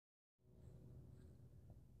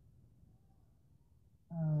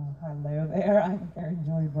there, I'm Karen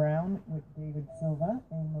Joy Brown with David Silva,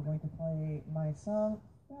 and we're going to play my song,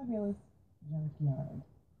 Fabulous Junkyard.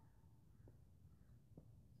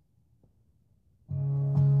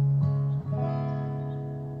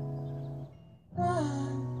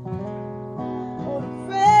 What a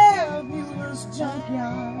fabulous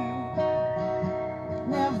junkyard.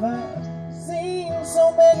 Never seen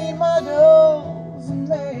so many models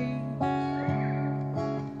made.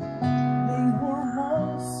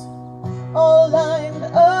 All lined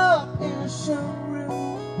up in a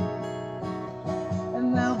showroom,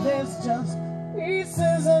 and now there's just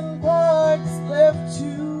pieces and parts left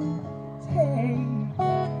to take.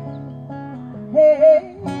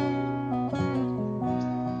 Hey.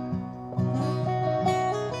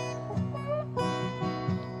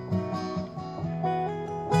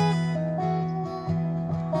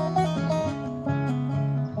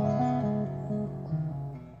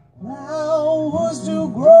 Flowers do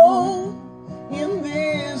grow in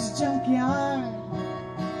this junkyard,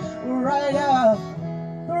 right up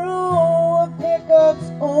through a pickup's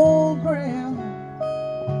old ground,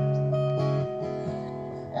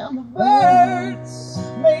 and the birds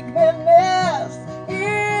make their nest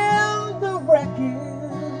in the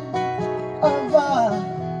wreckage of a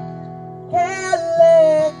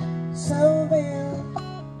Cadillac Seville.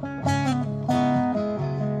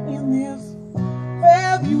 In this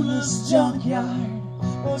fabulous junkyard,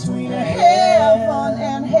 between heaven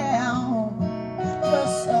and hell,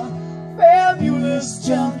 just a fabulous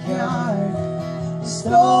junkyard,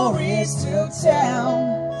 stories to tell.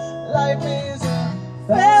 Life is a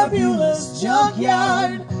fabulous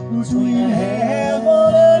junkyard, between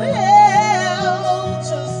heaven and hell,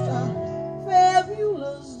 just a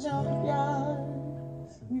fabulous junkyard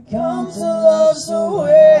we come to love so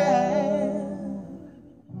well.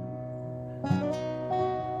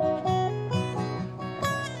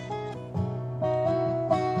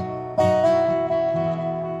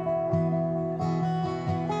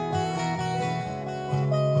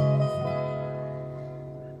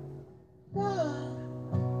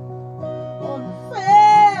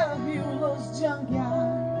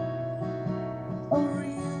 Junkyard, a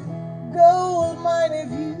real gold mine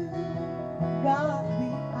if you got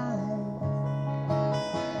the eyes.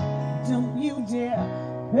 Don't you dare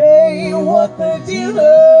pay what the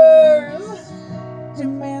dealer's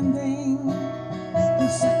demanding. The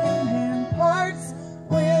second-hand parts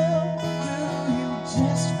will do you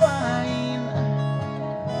just fine.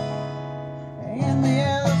 In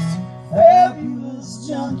this fabulous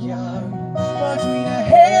junkyard, between a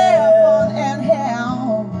heaven and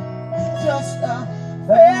hell, just a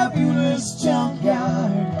fabulous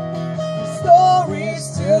junkyard, stories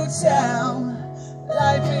to tell.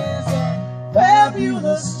 Life is a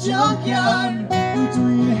fabulous junkyard,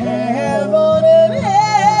 between heaven and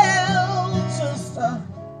hell, just a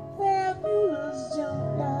fabulous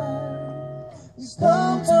junkyard we've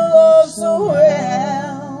come to love so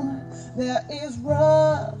well. There is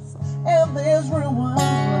rust and there's ruin,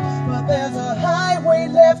 but there's a highway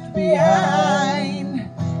left behind.